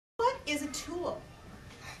is a tool?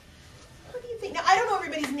 What do you think? Now, I don't know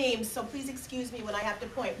everybody's names, so please excuse me when I have to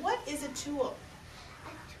point. What is a tool?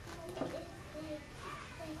 A tool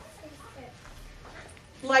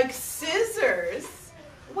is Like scissors?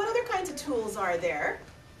 What other kinds of tools are there?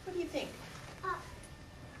 What do you think?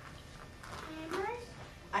 hammers,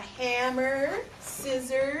 A hammer,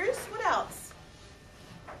 scissors, what else?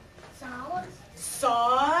 saws,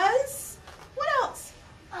 Saws, what else?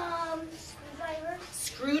 screwdrivers,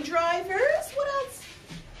 Screwdrivers, what else?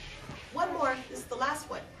 One more, this is the last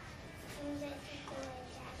one.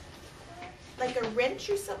 Like a wrench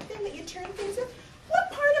or something that you turn things with?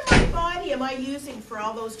 What part of my body am I using for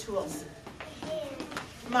all those tools?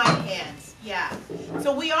 My hands, yeah.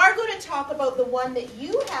 So we are going to talk about the one that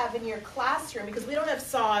you have in your classroom because we don't have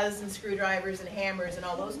saws and screwdrivers and hammers and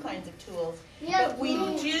all those kinds of tools. Yeah, but we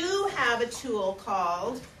do have a tool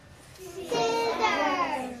called scissors.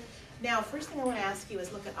 Now, first thing I want to ask you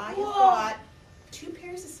is, look, I have got 2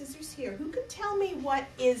 pairs of scissors here. Who could tell me what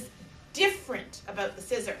is different about the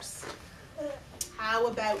scissors? How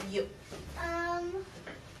about you?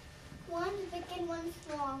 One's big and one's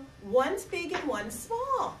small. One's big and one's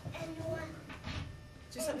small. And one.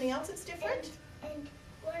 Is there something else that's different? And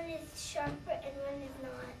one is sharper and one is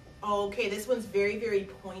not. Okay, this one's very, very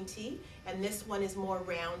pointy, and this one is more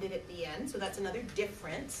rounded at the end, so that's another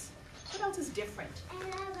difference. What else is different? And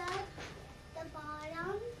about the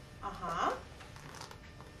bottom. Uh-huh.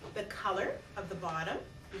 The color of the bottom.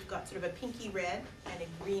 We've got sort of a pinky red and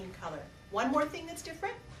a green color. One more thing that's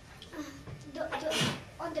different?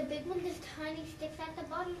 On the big one, there's tiny sticks at the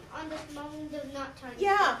bottom. On the small one, there's not tiny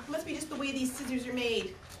Yeah, must be just the way these scissors are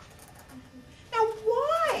made. Now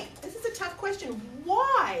why? This is a tough question.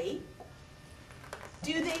 Why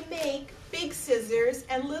do they make big scissors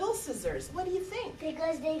and little scissors? What do you think?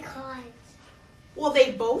 Because they cut. Well,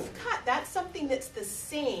 they both cut. That's something that's the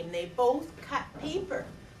same. They both cut paper.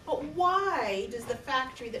 But why does the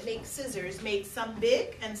factory that makes scissors make some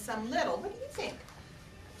big and some little? What do you think?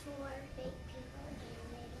 For big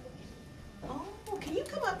people. Oh, can you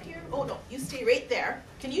come up here? Oh, no, you stay right there.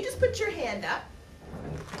 Can you just put your hand up?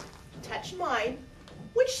 Touch mine.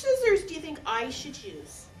 Which scissors do you think I should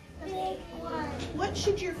use? The big one. What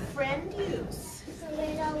should your friend use? The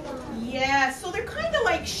little one. Yeah, so they're kind of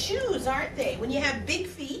like shoes, aren't they? When you have big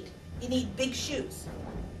feet, you need big shoes.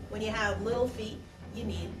 When you have little feet, you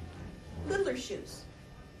need littler shoes.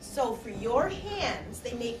 So for your hands,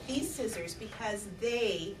 they make these scissors because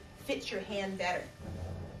they fit your hand better.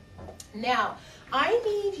 Now, I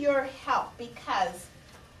need your help because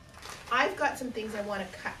I've got some things I want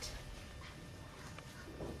to cut.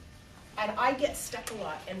 And I get stuck a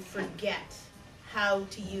lot and forget how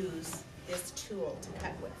to use this tool to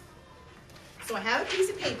cut with. So I have a piece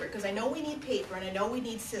of paper because I know we need paper and I know we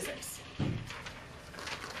need scissors.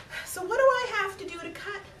 So what do I have to do to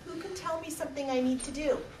cut? Who can tell me something I need to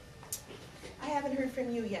do? I haven't heard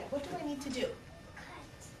from you yet. What do I need to do?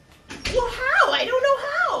 Cut. Well, how? I don't know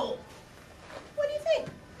how. What do you think?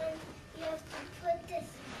 And you have to put this,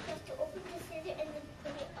 you have to open the scissor and then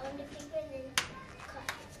put it on the paper and then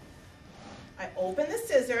cut. I open the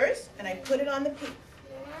scissors and I put it on the paper.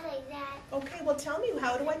 Not like that. Okay, well tell me,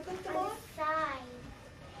 how do I put them On on? the side.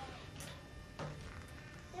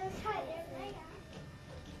 There's right there.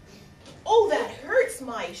 Oh, that hurts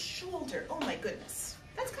my shoulder. Oh my goodness.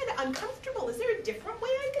 That's kind of uncomfortable. Is there a different way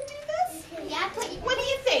I could do this? Yeah, but What do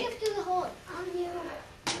you think? through the hole. You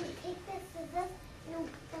take the scissors, you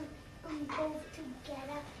go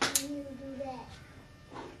together, and you do that.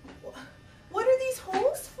 What are these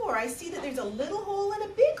holes for? I see that there's a little hole and a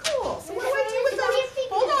big hole. So what do I do with those?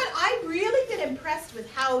 Hold on, I've really been impressed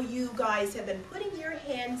with how you guys have been putting your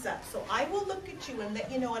hands up. So I will look at you and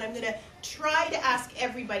let you know, and I'm going to try to ask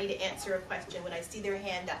everybody to answer a question when I see their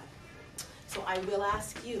hand up. So I will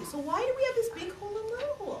ask you. So why do we have this big hole and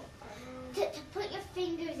little hole? To put your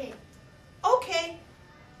fingers in. Okay.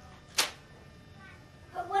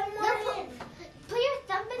 Put one more in. Put your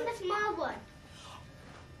thumb in the small one.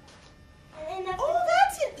 Oh,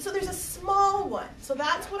 that's it. So there's a small one. So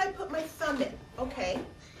that's what I put my thumb in. Okay.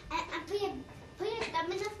 And put your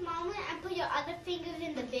thumb in the small one and put your other fingers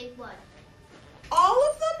in the big one. All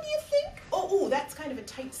of them, do you think? Oh, that's kind of a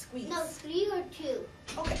tight squeeze. No, 3 or 2.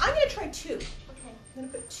 Okay, I'm going to try 2. Okay. I'm going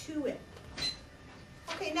to put 2 in.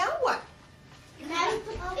 Okay, now what? Now you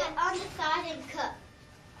put it on the side and cut.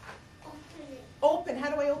 Open it. Open. How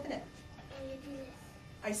do I open it? And you do this.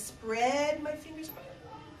 I spread my fingers.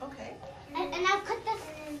 Okay. And now cut this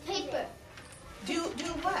paper. Do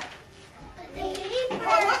what? The Oh, paper.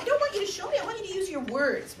 I don't want you to show me. I want you to use your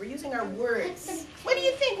words. We're using our words. What do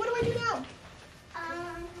you think? What do I do now?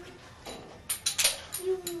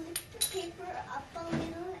 You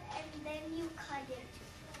balloon and then you cut it.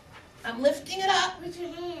 I'm lifting it up. With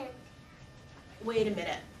your hand. Wait a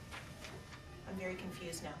minute. I'm very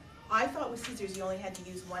confused now. I thought with scissors you only had to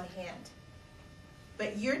use one hand.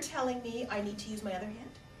 But you're telling me I need to use my other hand?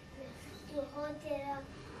 You hold it up.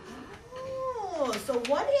 Oh, so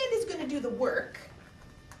one hand is going to do the work.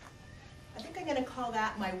 I think I'm going to call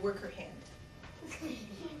that my worker hand.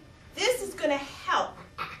 This is going to help.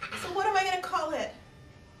 So what am I going to call it?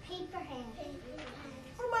 Paper hand.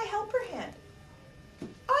 Or my helper hand.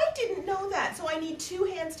 I didn't know that, so I need two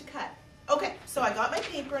hands to cut. Okay, so I got my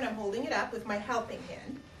paper and I'm holding it up with my helping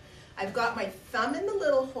hand. I've got my thumb in the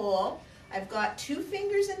little hole. I've got two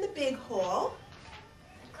fingers in the big hole.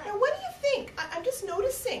 Now what do you think? I'm just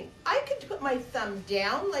noticing. I could put my thumb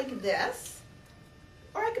down like this,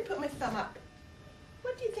 or I could put my thumb up.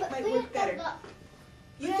 What do you think might work better?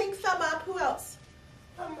 You think thumb up? Who else?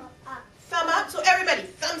 Thumb up. Thumb up? So everybody,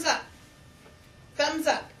 thumbs up. Thumbs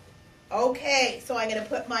up. Okay, so I'm going to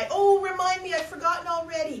put my, oh, remind me, I've forgotten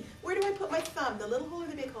already. Where do I put my thumb? The little hole or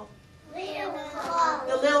the big hole? Little hole.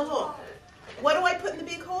 The little hole. What do I put in the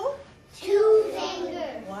big hole? 2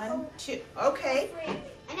 fingers. 1, 2. Okay.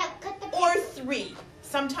 And I'll cut the Or 3.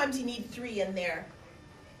 Sometimes you need 3 in there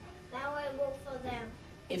Now I go for them.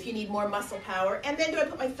 if you need more muscle power. And then do I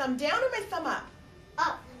put my thumb down or my thumb up?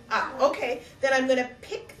 Up. Up. Okay. Then I'm going to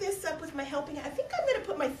pick this up with my helping hand. I think I'm going to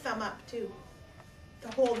put my thumb up too to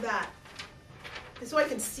hold that, so I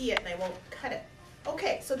can see it and I won't cut it.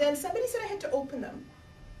 Okay, so then somebody said I had to open them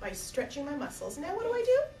by stretching my muscles. Now what do I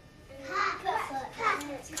do? Cut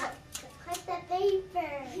the paper.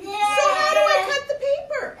 So how do I cut the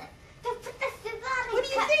paper? Just put the scissors on What do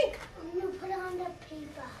you think? You put it on the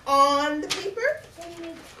paper. On the paper? Then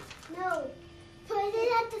you, no. Put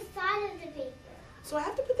it at the side of the paper. So I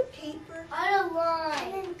have to put the paper On a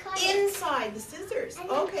line. And then cut it. inside the scissors. And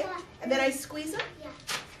then Okay. cut. And then I squeeze them? Yeah.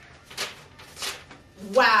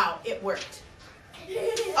 Wow, it worked.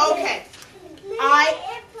 Okay.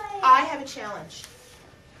 I have a challenge.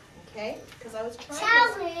 Okay? Because I was trying to...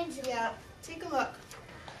 Challenge. Yeah, take a look.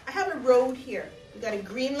 I have a road here. We got a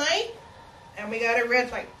green light and we got a red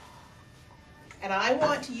light. And I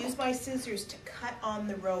want to use my scissors to cut on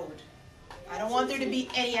the road. I don't want there to be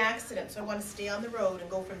any accidents. So I want to stay on the road and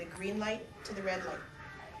go from the green light to the red light.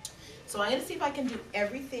 So I'm going to see if I can do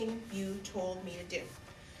everything you told me to do.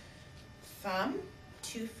 Thumb,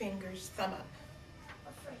 2 fingers, thumb up.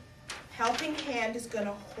 Helping hand is going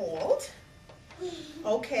to hold.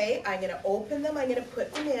 Okay, I'm going to open them. I'm going to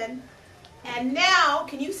put them in. And now,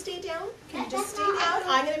 can you stay down? Can you just stay down?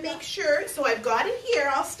 I'm going to make sure. So I've got it here.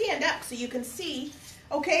 I'll stand up so you can see.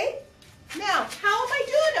 Okay? Now, how am I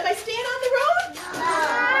doing? Am I staying on the road?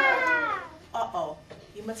 Uh-oh.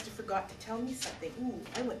 You must have forgot to tell me something. Ooh,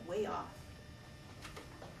 I went way off.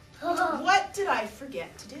 What did I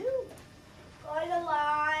forget to do? On the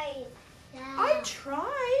line. I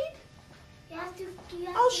tried. You have to,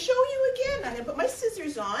 I'll show you again. I'm going to put my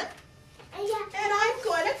scissors on. And I'm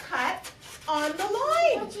going to cut on the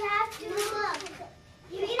line. But you have to look.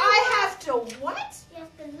 I have to what? You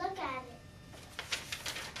have to look at it.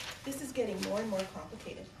 This is getting more and more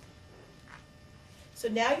complicated. So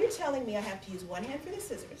now you're telling me I have to use one hand for the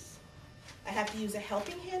scissors. I have to use a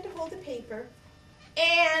helping hand to hold the paper.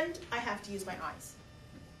 And I have to use my eyes.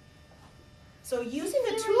 So using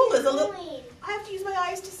the tool is a little... I have to use my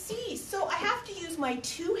eyes to see. So I have to use my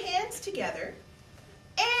 2 hands together.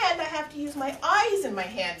 And I have to use my eyes and my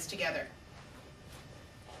hands together.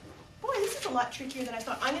 Boy, this is a lot trickier than I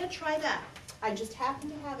thought. I'm going to try that. I just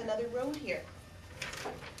happen to have another road here.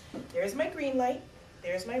 There's my green light.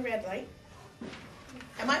 There's my red light.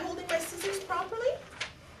 Am I holding my scissors properly?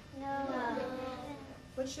 No.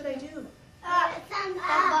 What should I do? Thumb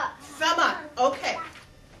up. Thumb up. Okay.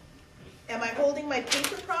 Am I holding my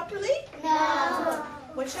paper properly? No.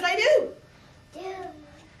 What should I do?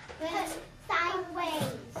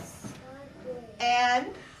 Sideways. And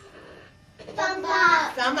Thumb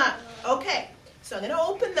up. thumb up. Okay. So I'm going to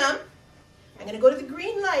open them. I'm going to go to the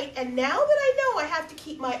green light. And now that I know I have to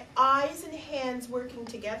keep my eyes and hands working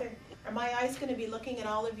together. Are my eyes going to be looking at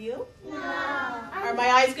all of you? No. Are my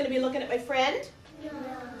eyes going to be looking at my friend? No.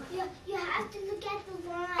 You have to look at the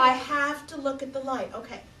line. I have to look at the line.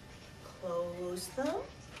 Okay. Close them.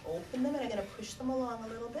 Open them. And I'm going to push them along a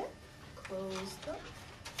little bit. Close them.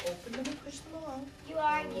 Open them and push them along. You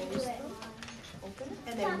already do Close it. them. Open them.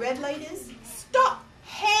 And then red light is stop.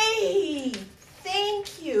 Hey!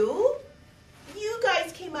 Thank you. You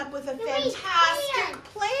guys came up with a made fantastic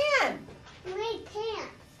plan. You made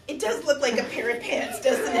pants. It does look like a pair of pants,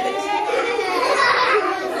 doesn't it?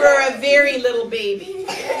 For a very little baby.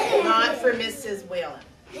 Not for Mrs. Whalen.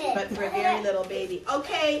 but for a very little baby.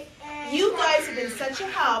 Okay, you guys have been such a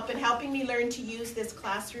help in helping me learn to use this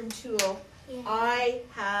classroom tool. I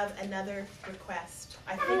have another request.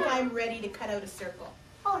 I think I'm ready to cut out a circle.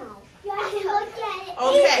 Oh no. You have to look at it.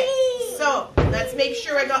 Okay, so let's make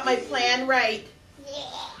sure I got my plan right.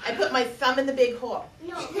 I put my thumb in the big hole.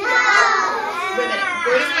 No. Wait a minute.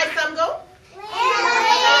 Where does my thumb go? Okay.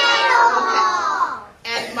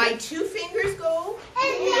 And my two fingers go?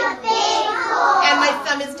 In the big hole. And my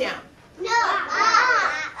thumb is down. No.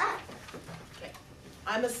 Okay.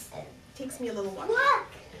 Takes me a little while. Look.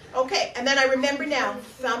 Okay, and then I remember now.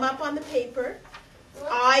 Thumb up on the paper.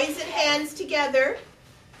 Eyes and hands together.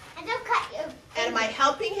 And don't cut your. And my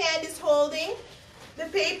helping hand is holding the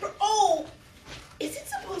paper. Oh! Is it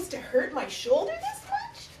supposed to hurt my shoulder this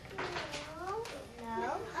much?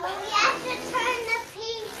 No. Oh, we have to turn the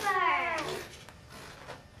paper.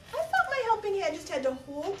 I thought my helping hand just had to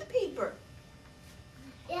hold the paper.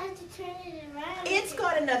 You have to turn it around. It's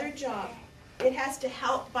got another job. It has to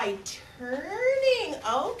help by turning.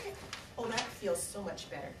 Okay. Oh, that feels so much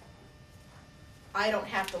better. I don't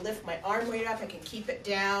have to lift my arm right up. I can keep it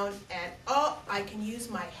down. And, oh, I can use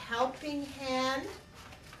my helping hand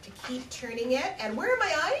to keep turning it. And where are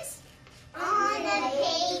my eyes? On the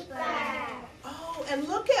paper. Oh, and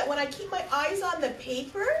look at when I keep my eyes on the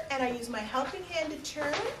paper and I use my helping hand to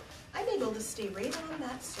turn, I'm able to stay right on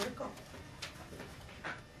that circle.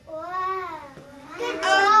 Wow. Good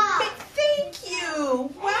job. Thank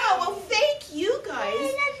you. Wow. Well, thank you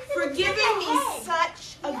guys for giving me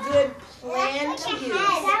such a good plan to use.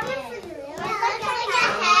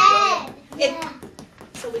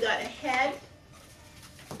 So we got a head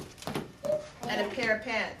and a pair of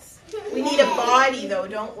pants. We need a body though,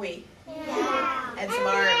 don't we? Yeah. And some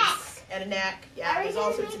arms and a neck. Yeah, there's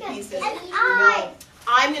all sorts of pieces. And No.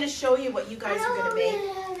 I'm going to show you what you guys are going to make.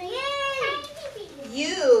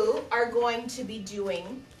 You are going to be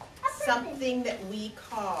doing something that we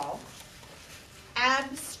call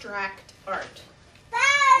abstract art.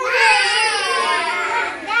 What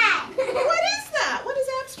is that? What does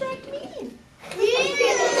abstract mean?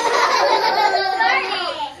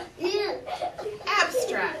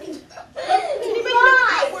 Abstract. Does anybody know what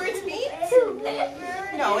that word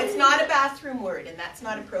means? No, it's not a bathroom word, and that's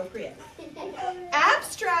not appropriate.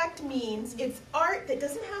 Abstract means it's art that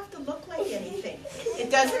doesn't have to look like anything. It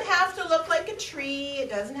doesn't have to look like a tree. It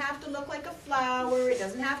doesn't have to look like a flower. It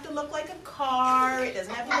doesn't have to look like a car. It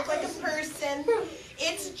doesn't have to look like a person.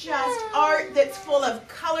 It's just art that's full of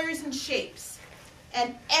colors and shapes.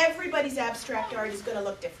 And everybody's abstract art is going to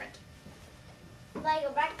look different. Like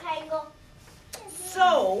a rectangle.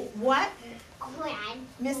 So what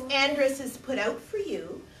Miss Andress has put out for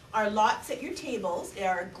you are lots at your tables. There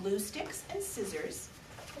are glue sticks and scissors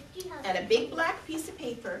and a big black piece of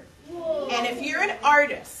paper. And if you're an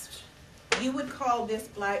artist, you would call this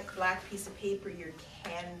black piece of paper your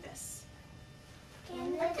canvas.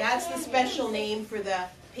 That's the special name for the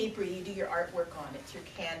paper you do your artwork on. It's your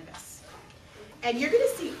canvas. And you're going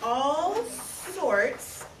to see all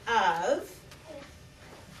sorts of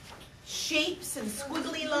shapes and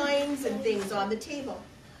squiggly lines and things on the table.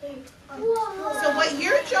 So what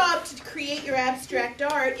your job to create your abstract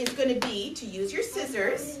art is going to be to use your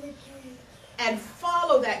scissors and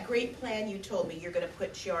follow that great plan you told me. You're going to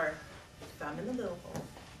put your thumb in the little hole,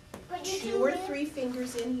 2 or 3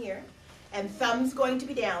 fingers in here, and thumb's going to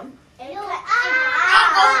be down.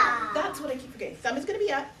 Oh, that's what I keep forgetting. Thumb is going to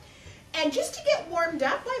be up. And just to get warmed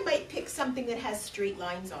up, I might pick something that has straight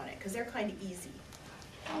lines on it because they're kind of easy.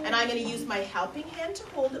 And I'm going to use my helping hand to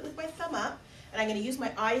hold it with my thumb up. And I'm going to use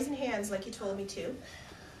my eyes and hands like you told me to.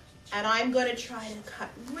 And I'm going to try to cut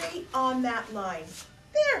right on that line.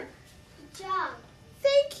 There. Good job.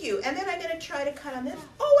 Thank you. And then I'm going to try to cut on this.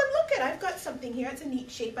 Oh, and look I've got something here. It's a neat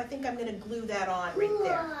shape. I think I'm going to glue that on right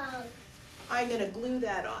there. I'm going to glue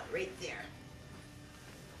that on right there.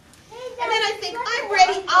 And then I think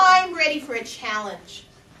I'm ready for a challenge.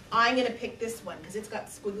 I'm going to pick this one because it's got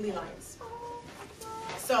squiggly lines.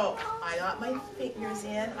 So I got my fingers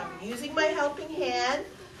in. I'm using my helping hand.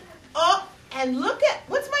 Oh, and look at,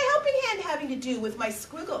 what's my helping hand having to do with my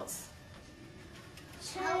squiggles?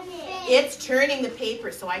 It's turning the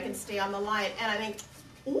paper so I can stay on the line. And I think,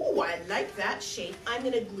 ooh, I like that shape. I'm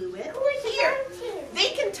going to glue it here.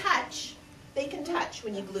 They can touch. They can touch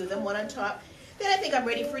when you glue them, one on top. Then I think I'm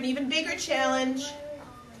ready for an even bigger challenge.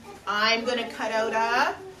 I'm going to cut out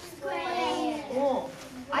a Square. Oh,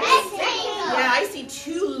 I see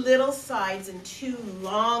 2 little sides and 2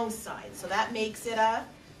 long sides. So that makes it a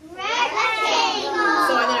Rectangle.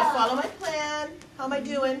 So I'm going to follow my plan. How am I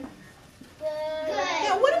doing? Good.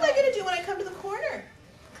 Now, what am I going to do when I come to the corner?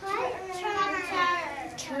 Cut, turn.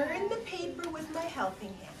 turn the paper with my helping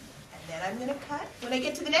hand. And then I'm going to cut. When I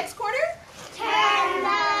get to the next corner, turn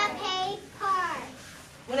the paper.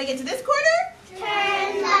 When I get to this corner,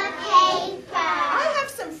 turn the paper. I have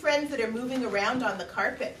some friends that are moving around on the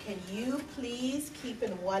carpet. Can you please keep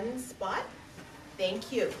in one spot?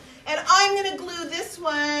 Thank you. And I'm going to glue this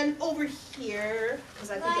one over here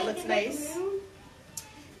because I think it looks nice.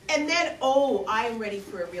 And then, oh, I'm ready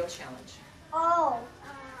for a real challenge. Oh.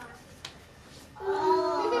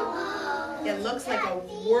 It looks like a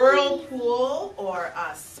whirlpool or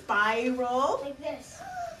a spiral. Like this.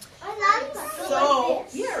 So,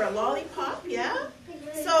 yeah, a lollipop, yeah.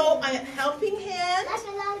 So, a helping hand.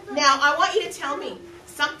 Now, I want you to tell me,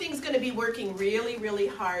 something's going to be working really, really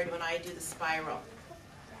hard when I do the spiral.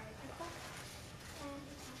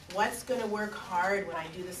 What's going to work hard when I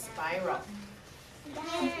do the spiral?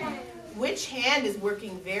 Which hand is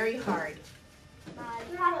working very hard?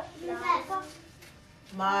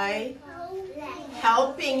 My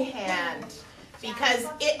helping hand. Because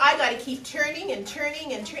I got to keep turning and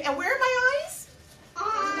turning and turning. And where are my eyes?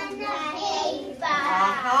 On the paper.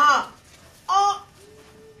 Uh-huh. Oh.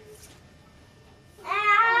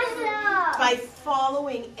 By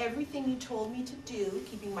following everything you told me to do,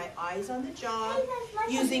 keeping my eyes on the job,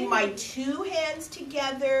 using my two hands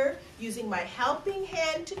together, using my helping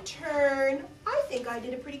hand to turn, I think I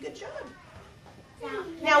did a pretty good job.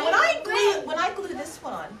 Now, when I glue this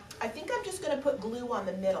one on, I think I'm just going to put glue on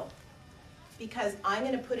the middle because I'm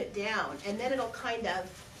going to put it down, and then it'll kind of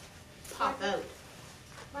pop out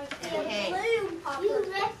and hang. You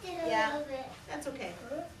lifted a little bit. That's okay.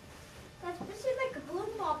 This is like a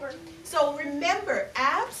balloon popper. So remember,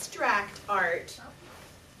 abstract art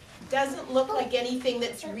doesn't look like anything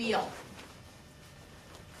that's real.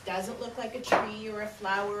 Doesn't look like a tree or a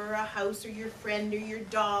flower or a house or your friend or your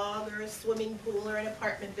dog or a swimming pool or an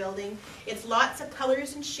apartment building. It's lots of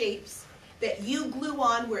colors and shapes that you glue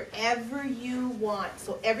on wherever you want.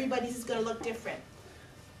 So everybody's is going to look different.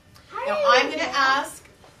 Now I'm going to ask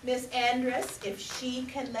Miss Andrus if she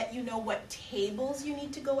can let you know what tables you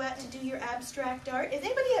need to go at to do your abstract art. Does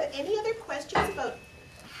anybody have any other questions about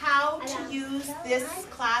how to use this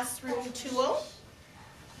classroom tool?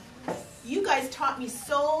 You guys taught me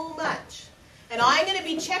so much. And I'm going to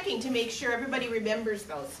be checking to make sure everybody remembers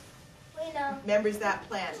those. We know. Remembers that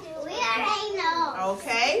plan. We already know.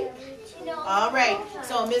 Okay? All right.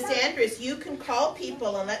 So, Miss Andrus, you can call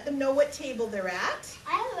people and let them know what table they're at.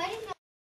 I already